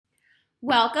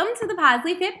Welcome to the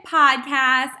Positively Fit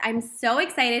podcast. I'm so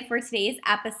excited for today's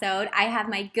episode. I have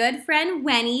my good friend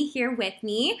Wenny here with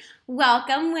me.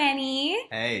 Welcome, Wenny.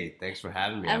 Hey, thanks for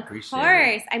having me. I appreciate it. Of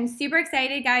course. I'm super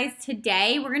excited, guys.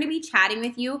 Today, we're going to be chatting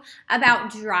with you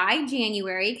about Dry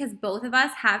January because both of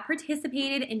us have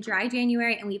participated in Dry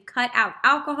January and we've cut out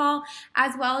alcohol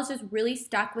as well as just really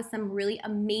stuck with some really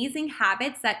amazing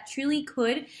habits that truly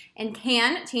could and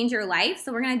can change your life.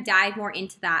 So we're going to dive more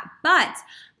into that. But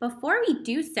before we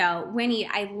do so, Winnie,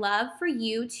 I'd love for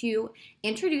you to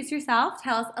introduce yourself,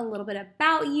 tell us a little bit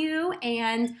about you,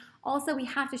 and also we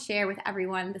have to share with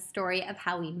everyone the story of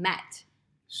how we met.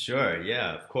 Sure,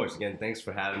 yeah, of course. Again, thanks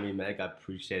for having me, Meg. I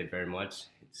appreciate it very much.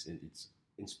 It's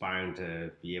inspiring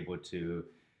to be able to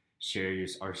share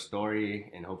our story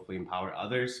and hopefully empower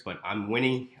others. But I'm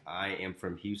Winnie. I am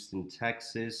from Houston,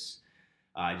 Texas.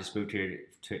 I just moved here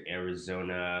to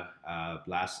Arizona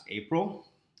last April.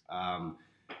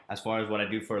 As far as what I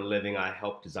do for a living, I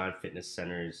help design fitness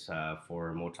centers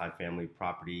for multifamily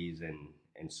properties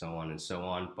and so on and so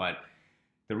on. But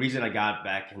the reason I got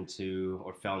back into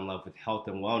or fell in love with health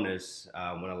and wellness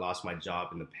when I lost my job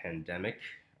in the pandemic,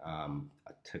 I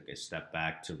took a step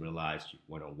back to realize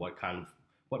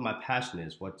what my passion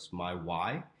is, what's my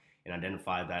why, and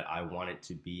identify that I wanted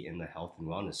to be in the health and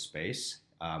wellness space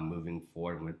moving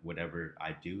forward with whatever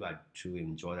I do. I truly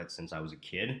enjoy that since I was a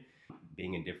kid.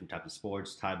 Being in different types of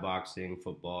sports, Thai boxing,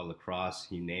 football, lacrosse,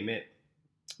 you name it.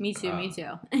 Me too.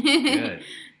 Good.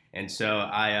 And so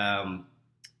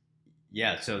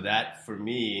so that for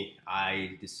me,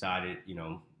 I decided,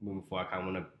 moving forward, I kind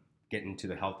of want to get into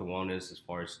the health and wellness as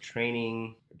far as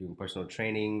training, doing personal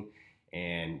training,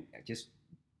 and just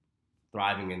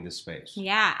thriving in this space.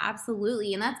 Yeah,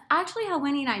 absolutely. And that's actually how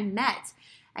Winnie and I met.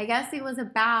 I guess it was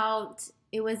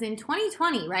in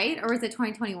 2020, right? Or was it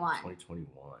 2021? 2021.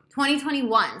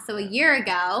 2021. So a year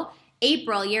ago,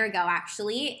 April, a year ago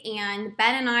actually, and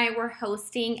Ben and I were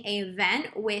hosting an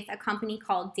event with a company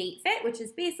called DateFit, which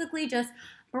is basically just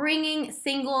bringing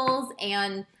singles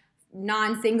and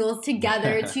non-singles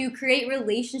together to create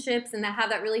relationships and that have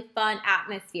that really fun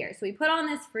atmosphere. So we put on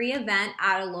this free event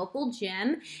at a local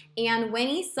gym, and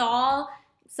Winnie saw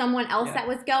someone else that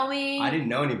was going. I didn't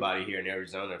know anybody here in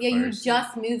Arizona Yeah, first. you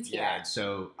just moved here. Yeah,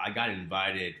 so I got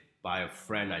invited by a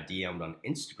friend I DM'd on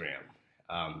Instagram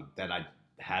that I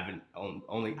haven't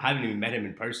even met him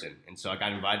in person. And so I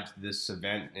got invited to this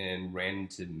event and ran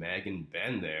into Meg and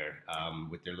Ben there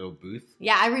with their little booth.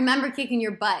 Yeah, I remember kicking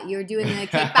your butt. You were doing the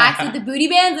kickbacks with the booty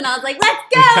bands, and I was like, let's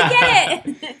go, get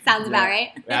it. Sounds about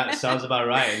right. That sounds about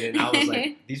right. And then I was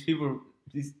like, these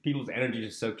people's energy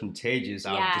is so contagious.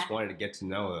 I just wanted to get to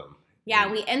know them.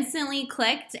 Yeah, we instantly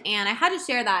clicked, and I had to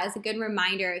share that as a good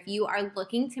reminder if you are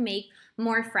looking to make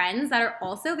more friends that are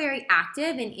also very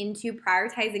active and into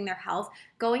prioritizing their health.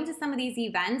 Going to some of these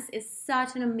events is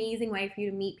such an amazing way for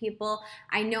you to meet people.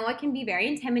 I know it can be very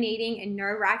intimidating and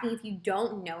nerve-wracking if you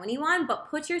don't know anyone, but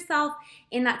put yourself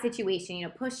in that situation.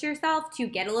 Push yourself to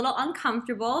get a little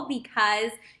uncomfortable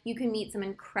because you can meet some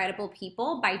incredible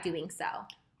people by doing so.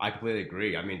 I completely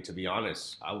agree. I mean, to be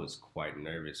honest, I was quite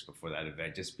nervous before that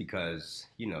event just because,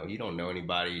 you don't know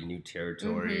anybody, new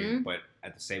territory. Mm-hmm. But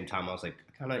at the same time, I was like,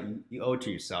 you owe it to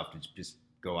yourself to just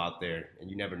go out there, and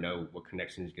you never know what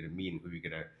connections you're going to meet and who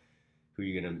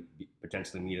you're going to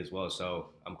potentially meet as well. So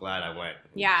I'm glad I went.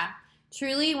 Yeah.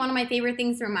 Truly, one of my favorite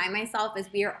things to remind myself is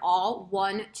we are all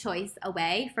one choice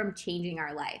away from changing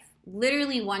our life.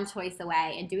 Literally one choice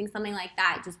away, and doing something like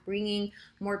that, just bringing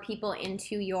more people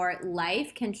into your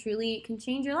life can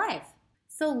change your life.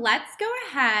 So let's go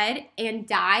ahead and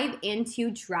dive into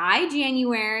Dry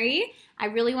January. I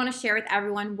really want to share with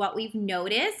everyone what we've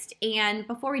noticed, and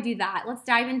before we do that, let's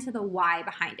dive into the why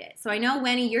behind it. So I know,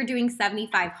 Winnie, you're doing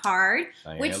 75 hard,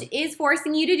 which is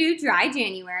forcing you to do Dry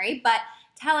January, but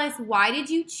tell us, why did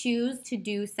you choose to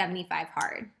do 75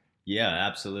 hard? Yeah,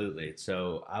 absolutely.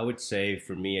 So I would say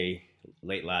for me,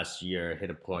 late last year, I hit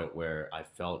a point where I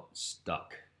felt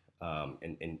stuck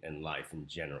in life in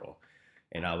general.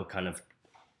 And I was kind of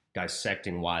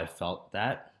dissecting why I felt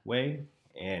that way.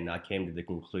 And I came to the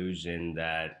conclusion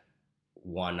that,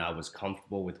 one, I was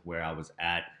comfortable with where I was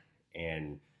at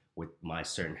and with my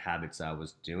certain habits I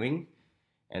was doing.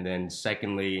 And then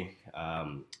secondly,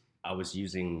 I was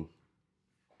using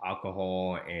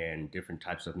alcohol and different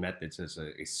types of methods as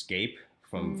an escape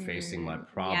from facing my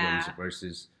problems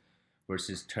versus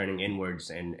turning inwards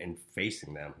and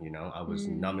facing them. I was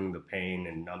numbing the pain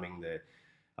and numbing the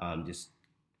just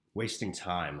wasting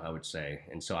time, I would say.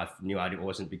 And so I knew I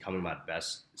wasn't becoming my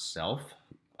best self.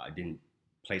 I didn't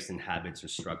place in habits or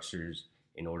structures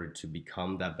in order to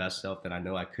become that best self that I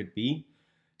know I could be.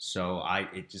 So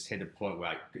it just hit a point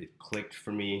where it clicked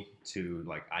for me to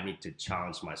like, I need to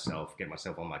challenge myself, get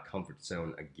myself on my comfort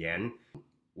zone again.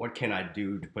 What can I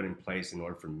do to put in place in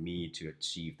order for me to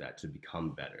achieve that, to become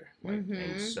better? Right.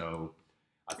 And so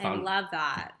I I found, love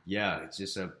that. yeah, it's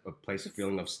just a place of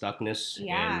feeling of stuckness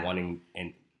and wanting,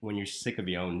 and when you're sick of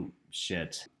your own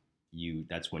shit,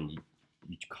 that's when you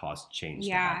cause change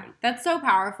to happen. That's so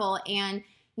powerful. And,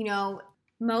 you know,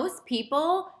 most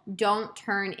people don't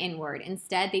turn inward.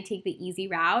 Instead, they take the easy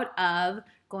route of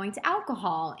going to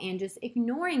alcohol and just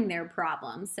ignoring their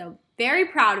problems. So very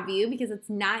proud of you, because it's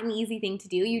not an easy thing to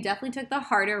do. You definitely took the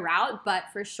harder route, but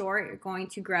for sure you're going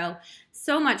to grow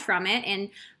so much from it. And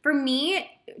for me,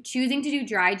 choosing to do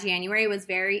dry January was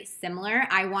very similar.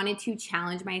 I wanted to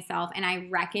challenge myself, and I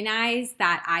recognized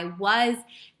that I was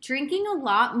drinking a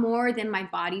lot more than my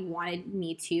body wanted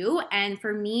me to. And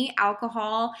for me,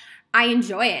 alcohol, I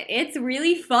enjoy it. It's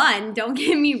really fun, don't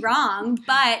get me wrong,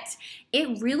 but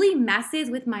it really messes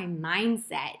with my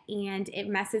mindset and it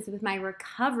messes with my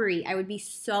recovery. I would be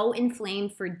so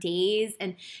inflamed for days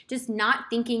and just not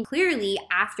thinking clearly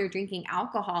after drinking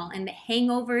alcohol, and the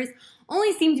hangovers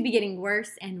only seem to be getting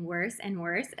worse and worse and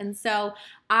worse. And so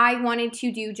I wanted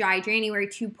to do dry January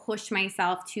to push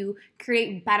myself to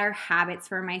create better habits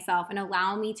for myself and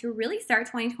allow me to really start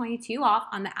 2022 off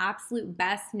on the absolute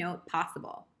best note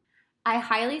possible. I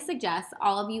highly suggest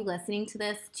all of you listening to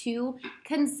this to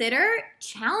consider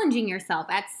challenging yourself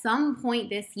at some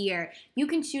point this year. You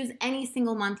can choose any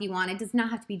single month you want. It does not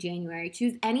have to be January.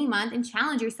 Choose any month and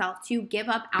challenge yourself to give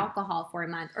up alcohol for a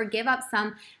month, or give up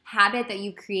some habit that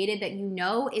you created that you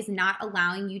know is not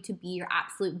allowing you to be your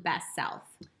absolute best self.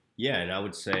 Yeah, and I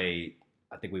would say,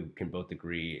 I think we can both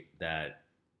agree that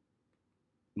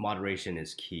moderation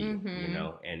is key, you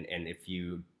know, and if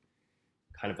you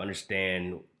kind of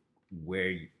understand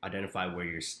identify where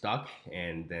you're stuck,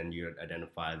 and then you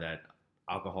identify that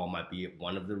alcohol might be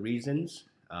one of the reasons,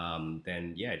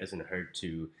 then yeah, it doesn't hurt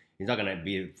to, it's not going to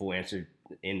be a full answer,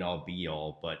 end all be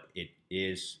all, but it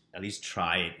is, at least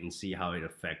try it and see how it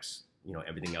affects, you know,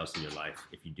 everything else in your life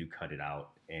if you do cut it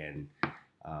out. And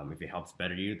if it helps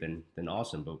better you, then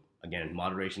awesome. But again,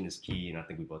 moderation is key, and I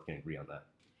think we both can agree on that.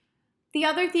 The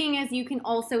other thing is you can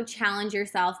also challenge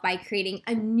yourself by creating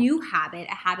a new habit,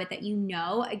 a habit that you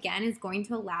know, again, is going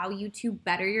to allow you to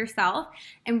better yourself.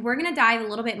 And we're going to dive a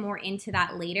little bit more into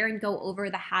that later and go over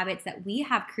the habits that we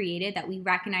have created that we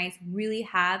recognize really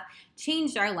have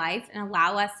changed our life and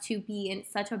allow us to be in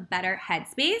such a better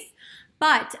headspace.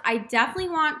 But I definitely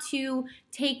want to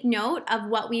take note of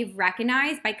what we've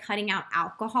recognized by cutting out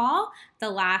alcohol the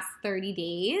last 30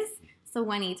 days. So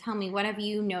Wenny, tell me, what have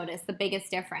you noticed the biggest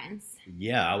difference?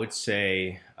 Yeah, I would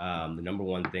say the number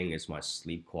one thing is my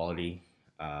sleep quality.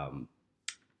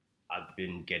 I've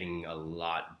been getting a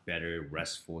lot better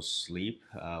restful sleep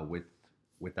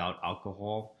without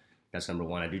alcohol. That's number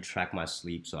one. I do track my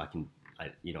sleep so I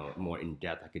more in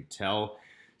depth, I could tell.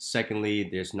 Secondly,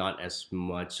 there's not as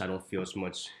much, I don't feel as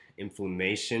much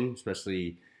inflammation,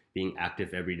 especially being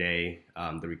active every day,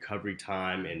 the recovery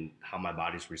time and how my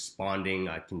body's responding.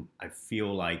 I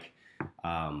feel like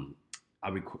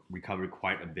I recovered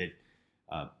quite a bit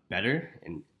better,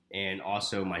 and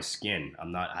also my skin.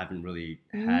 I haven't really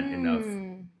had enough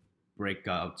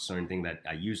breakouts or anything that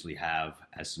I usually have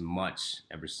as much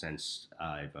ever since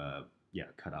I've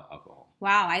cut out alcohol.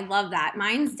 Wow, I love that.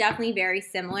 Mine's definitely very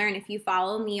similar. And if you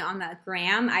follow me on the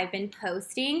gram, I've been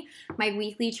posting my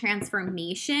weekly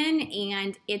transformation,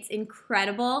 and it's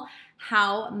incredible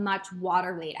how much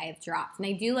water weight I have dropped. And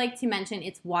I do like to mention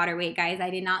it's water weight, guys. I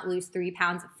did not lose 3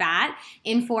 pounds of fat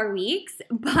in 4 weeks,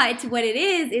 but what it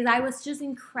is I was just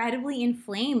incredibly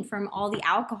inflamed from all the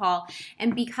alcohol.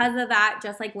 And because of that,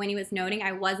 just like Winnie was noting,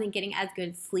 I wasn't getting as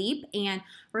good sleep, and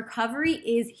recovery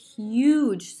is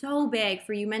huge, so big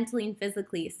for you mentally and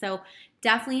physically. So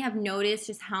definitely have noticed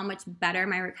just how much better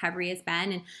my recovery has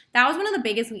been. And that was one of the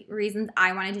biggest reasons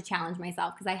I wanted to challenge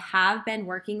myself, because I have been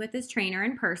working with this trainer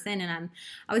in person, and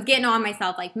I was getting on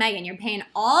myself like, Megan, you're paying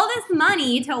all this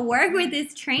money to work with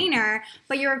this trainer,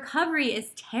 but your recovery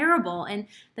is terrible. And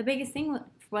the biggest thing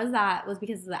was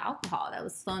because of the alcohol that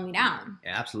was slowing me down.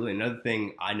 Yeah, absolutely. Another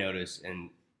thing I noticed, and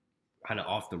kind of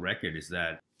off the record, is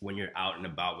that when you're out and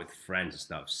about with friends and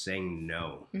stuff, saying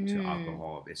no to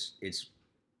alcohol, it's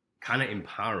kind of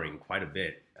empowering quite a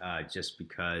bit, just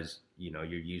because, you're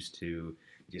used to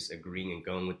just agreeing and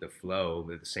going with the flow,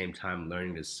 but at the same time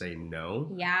learning to say no.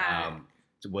 Yeah.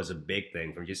 Was a big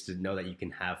thing, for just to know that you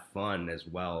can have fun as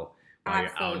well while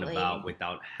you're out and about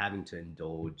without having to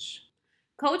indulge.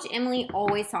 Coach Emily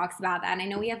always talks about that, and I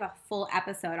know we have a full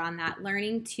episode on that,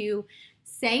 learning to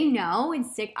say no and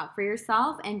stick up for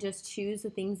yourself and just choose the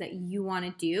things that you want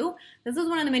to do. This was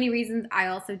one of the many reasons I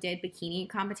also did bikini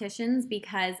competitions,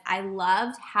 because I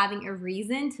loved having a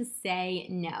reason to say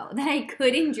no, that I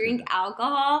couldn't drink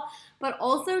alcohol, but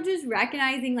also just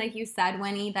recognizing, like you said,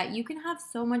 Winnie, that you can have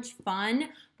so much fun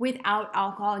without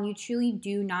alcohol and you truly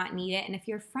do not need it. And if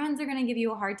your friends are going to give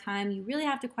you a hard time, you really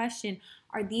have to question,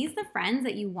 are these the friends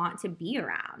that you want to be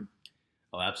around?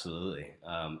 Oh, absolutely.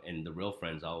 And the real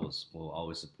friends will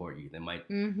always support you. They might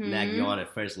nag you on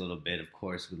at first a little bit, of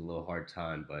course, with a little hard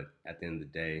time, but at the end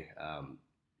of the day,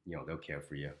 they'll care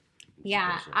for you.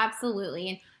 Yeah, absolutely.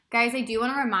 And guys, I do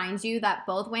want to remind you that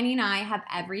both Winnie and I have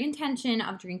every intention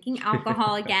of drinking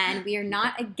alcohol again. We are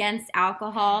not against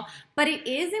alcohol, but it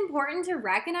is important to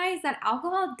recognize that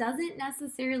alcohol doesn't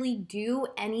necessarily do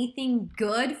anything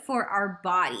good for our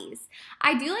bodies.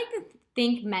 I do like to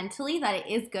think mentally that it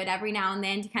is good every now and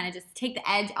then to kind of just take the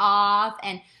edge off.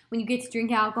 And when you get to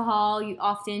drink alcohol, you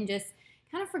often just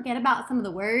kind of forget about some of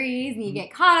the worries and you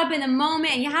get caught up in the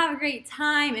moment and you have a great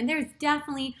time. And there's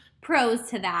definitely pros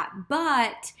to that.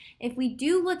 But if we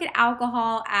do look at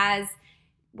alcohol as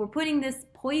we're putting this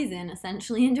poison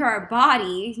essentially into our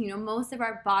body, most of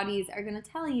our bodies are going to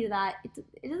tell you that it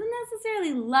doesn't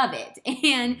necessarily love it.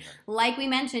 And like we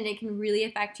mentioned, it can really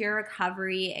affect your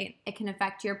recovery. It can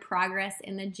affect your progress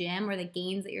in the gym or the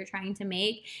gains that you're trying to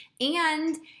make.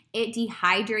 And it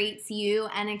dehydrates you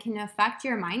and it can affect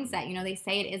your mindset. They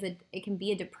say it can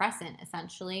be a depressant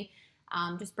essentially,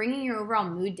 just bringing your overall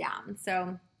mood down.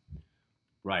 So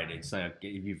right. It's like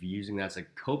if you're using that as a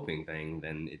coping thing,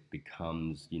 then it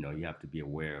becomes, you have to be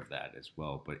aware of that as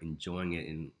well. But enjoying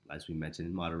it as we mentioned,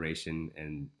 in moderation,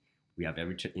 and we have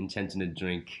every intention to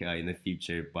drink in the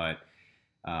future. But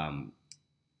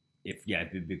if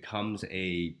it becomes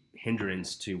a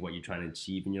hindrance to what you're trying to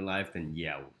achieve in your life, then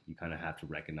you kind of have to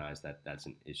recognize that that's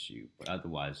an issue. But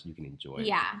otherwise, you can enjoy it.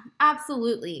 Yeah,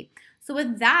 absolutely. So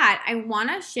with that, I want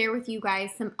to share with you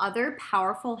guys some other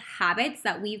powerful habits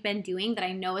that we've been doing that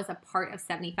I know is a part of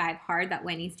 75 Hard that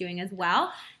Winnie's doing as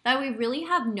well, that we really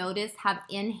have noticed have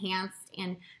enhanced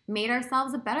and made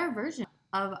ourselves a better version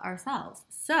of ourselves.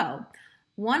 So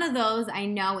one of those I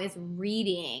know is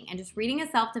reading, and just reading a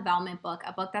self-development book,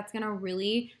 a book that's going to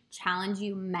really challenge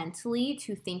you mentally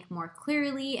to think more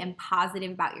clearly and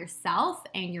positive about yourself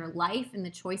and your life and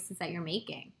the choices that you're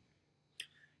making.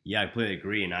 Yeah, I completely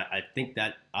agree. And I think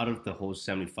that out of the whole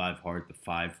 75 Hard, the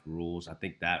 5 rules, I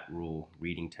think that rule,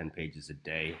 reading 10 pages a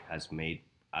day, has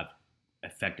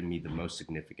affected me the most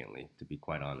significantly, to be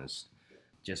quite honest.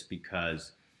 Just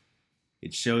because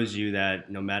it shows you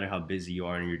that no matter how busy you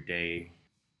are in your day,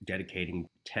 dedicating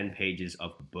 10 pages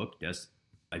of the book does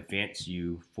advance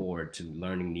you forward to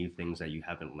learning new things that you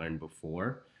haven't learned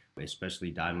before,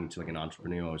 especially diving into like an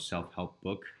entrepreneurial or self-help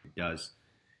book. It does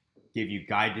give you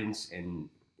guidance in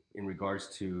regards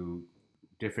to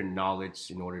different knowledge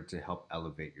in order to help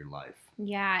elevate your life.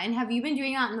 Yeah, and have you been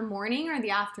doing that in the morning or the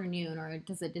afternoon, or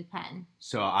does it depend?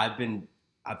 So I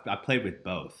played with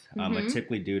both. I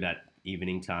typically do it at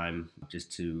evening time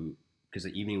because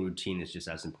the evening routine is just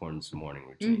as important as the morning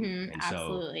routine. And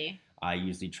absolutely. So I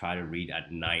usually try to read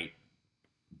at night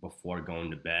before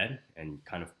going to bed and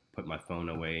kind of put my phone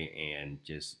away and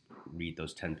just read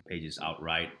those 10 pages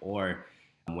outright. Or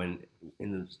when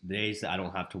in the days that I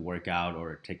don't have to work out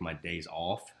or take my days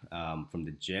off from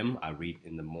the gym, I read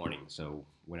in the morning. So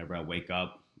whenever I wake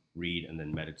up, read and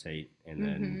then meditate and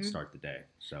then start the day.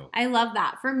 So I love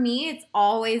that. For me, it's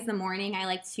always the morning. I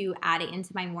like to add it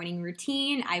into my morning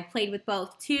routine. I've played with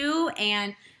both too,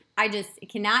 and I just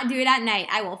cannot do it at night.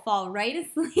 I will fall right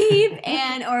asleep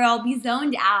or I'll be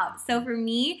zoned out. So for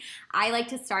me, I like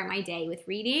to start my day with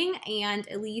reading and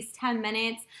at least 10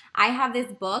 minutes. I have this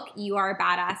book, You Are a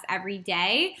Badass Every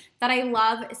Day, that I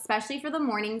love, especially for the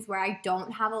mornings where I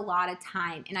don't have a lot of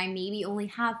time and I maybe only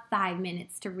have 5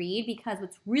 minutes to read, because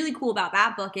what's really cool about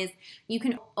that book is you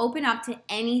can open up to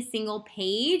any single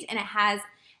page and it has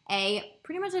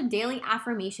pretty much a daily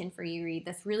affirmation for you to read.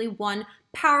 This really one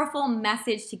powerful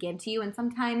message to give to you. And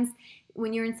sometimes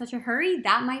when you're in such a hurry,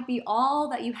 that might be all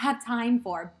that you have time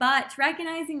for. But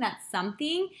recognizing that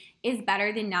something is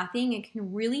better than nothing, it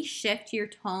can really shift your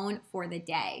tone for the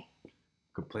day.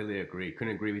 Completely agree.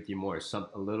 Couldn't agree with you more.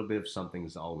 A little bit of something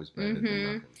is always better than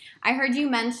nothing. I heard you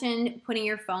mention putting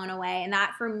your phone away, and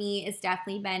that for me has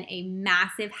definitely been a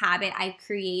massive habit I've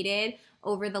created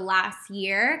over the last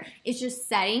year. It's just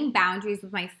setting boundaries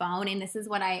with my phone, and this is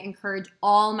what I encourage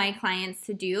all my clients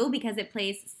to do because it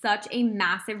plays such a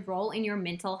massive role in your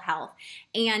mental health.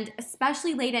 And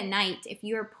especially late at night, if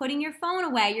you're putting your phone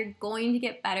away, you're going to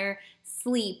get better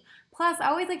sleep. Plus, I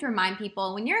always like to remind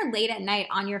people, when you're late at night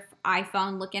on your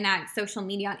iPhone looking at social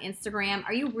media on Instagram,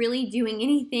 are you really doing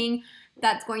anything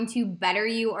that's going to better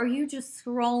you? Or are you just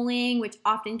scrolling, which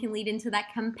often can lead into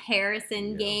that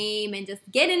comparison game and just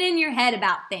getting in your head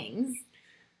about things?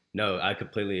 No, I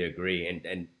completely agree.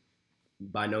 And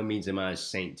by no means am I a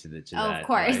saint to that. Of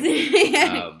course.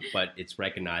 Right? But it's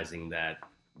recognizing that,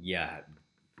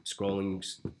 scrolling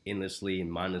endlessly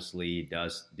and mindlessly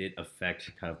did affect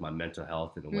kind of my mental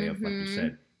health in a way of, like you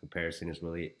said, comparison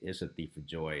is a thief of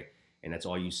joy. And that's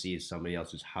all you see is somebody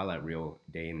else's highlight reel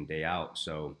day in and day out.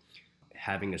 So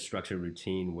having a structured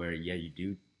routine where, you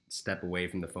do step away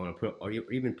from the phone or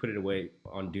even put it away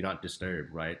on do not disturb,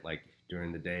 right? Like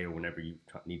during the day or whenever you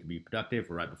need to be productive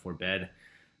or right before bed,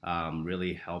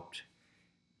 really helped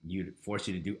force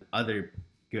you to do other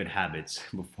good habits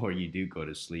before you do go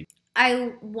to sleep.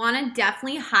 I want to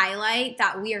definitely highlight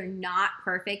that we are not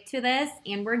perfect to this,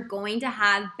 and we're going to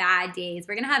have bad days.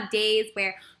 We're going to have days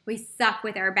where we suck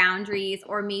with our boundaries,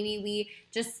 or maybe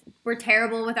we're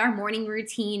terrible with our morning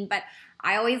routine. But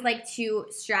I always like to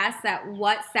stress that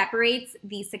what separates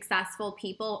the successful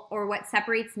people, or what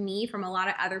separates me from a lot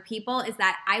of other people, is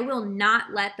that I will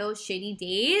not let those shitty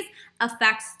days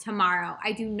affect tomorrow.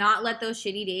 I do not let those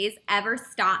shitty days ever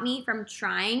stop me from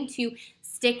trying to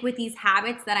stick with these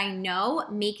habits that I know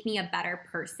make me a better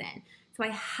person. So I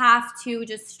have to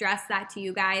just stress that to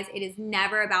you guys. It is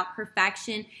never about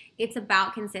perfection. It's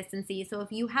about consistency. So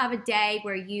if you have a day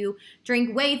where you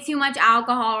drink way too much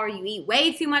alcohol, or you eat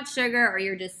way too much sugar, or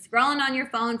you're just scrolling on your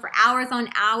phone for hours on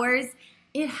hours,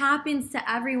 it happens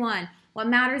to everyone. What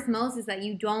matters most is that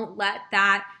you don't let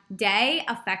that day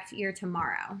affect your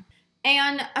tomorrow.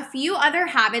 And a few other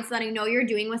habits that I know you're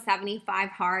doing with 75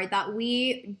 Hard that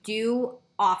we do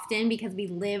often because we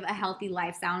live a healthy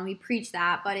lifestyle and we preach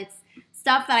that, but it's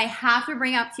stuff that I have to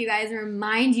bring up to you guys and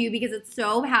remind you because it's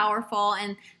so powerful,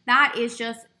 and that is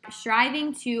just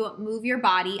striving to move your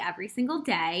body every single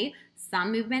day.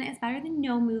 Some movement is better than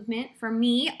no movement. For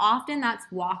me, often that's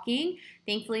walking.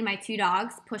 Thankfully, my 2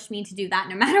 dogs push me to do that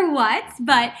no matter what.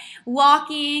 But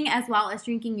walking, as well as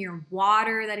drinking your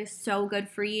water, that is so good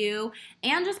for you.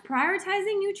 And just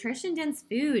prioritizing nutrition-dense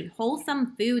food,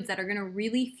 wholesome foods that are going to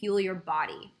really fuel your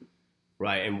body.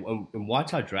 Right, and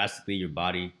watch how drastically your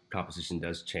body composition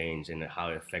does change and how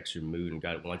it affects your mood. And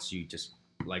God, once you just,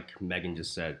 like Megan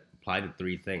just said, apply the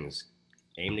 3 things.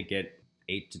 Aim to get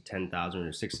 8 to 10,000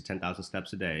 or 6 to 10,000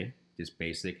 steps a day. Just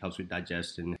basic, helps with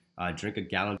digestion. Drink a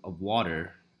gallon of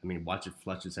water. I mean, watch it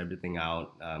flushes everything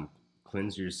out.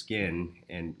 Cleanse your skin.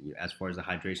 And as far as the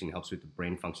hydration, it helps with the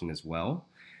brain function as well.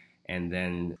 And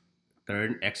then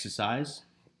third, exercise.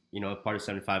 Part of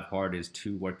 75 Hard is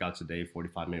 2 workouts a day,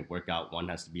 45-minute workout. One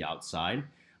has to be outside.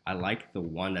 I like the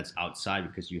one that's outside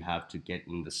because you have to get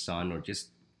in the sun or just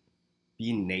be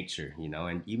in nature,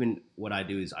 and even what I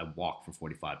do is I walk for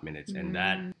 45 minutes and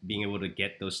that being able to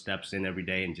get those steps in every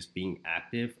day and just being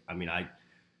active, I mean,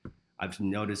 I've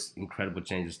noticed incredible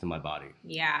changes to my body.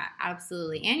 Yeah,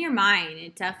 absolutely. And your mind.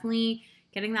 It definitely,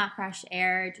 getting that fresh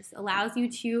air just allows you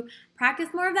to practice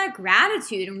more of that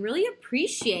gratitude and really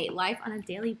appreciate life on a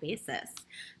daily basis.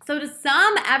 So to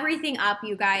sum everything up,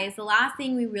 you guys, the last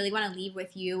thing we really want to leave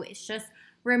with you is just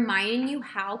reminding you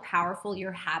how powerful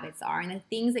your habits are and the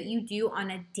things that you do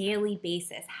on a daily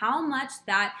basis, how much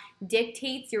that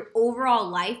dictates your overall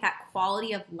life, that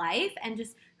quality of life, and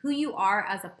just who you are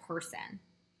as a person.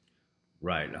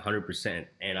 Right, 100%.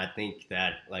 And I think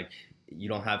that,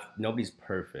 nobody's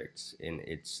perfect, and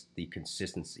it's the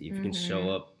consistency. If you can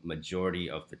show up majority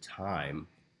of the time,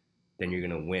 then you're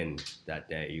gonna win that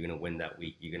day. You're gonna win that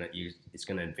week. It's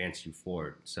gonna advance you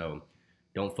forward. So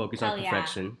don't focus on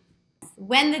perfection.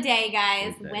 Win the day,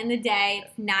 guys. Win the day.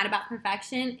 It's not about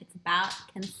perfection. It's about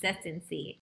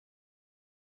consistency.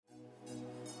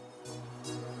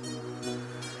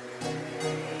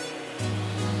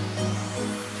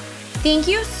 Thank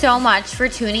you so much for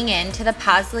tuning in to the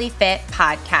Positively Fit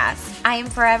podcast. I am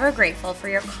forever grateful for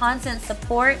your constant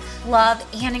support, love,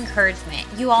 and encouragement.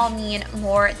 You all mean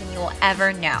more than you will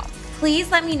ever know.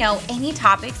 Please let me know any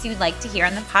topics you'd like to hear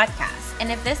on the podcast.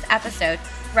 And if this episode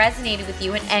resonated with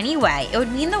you in any way, it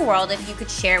would mean the world if you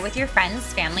could share with your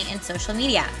friends, family, and social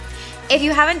media. If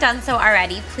you haven't done so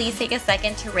already, please take a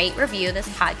second to rate, review this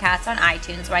podcast on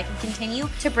iTunes so I can continue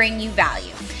to bring you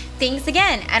value. Thanks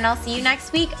again, and I'll see you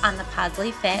next week on the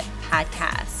Positively Fit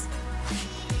podcast.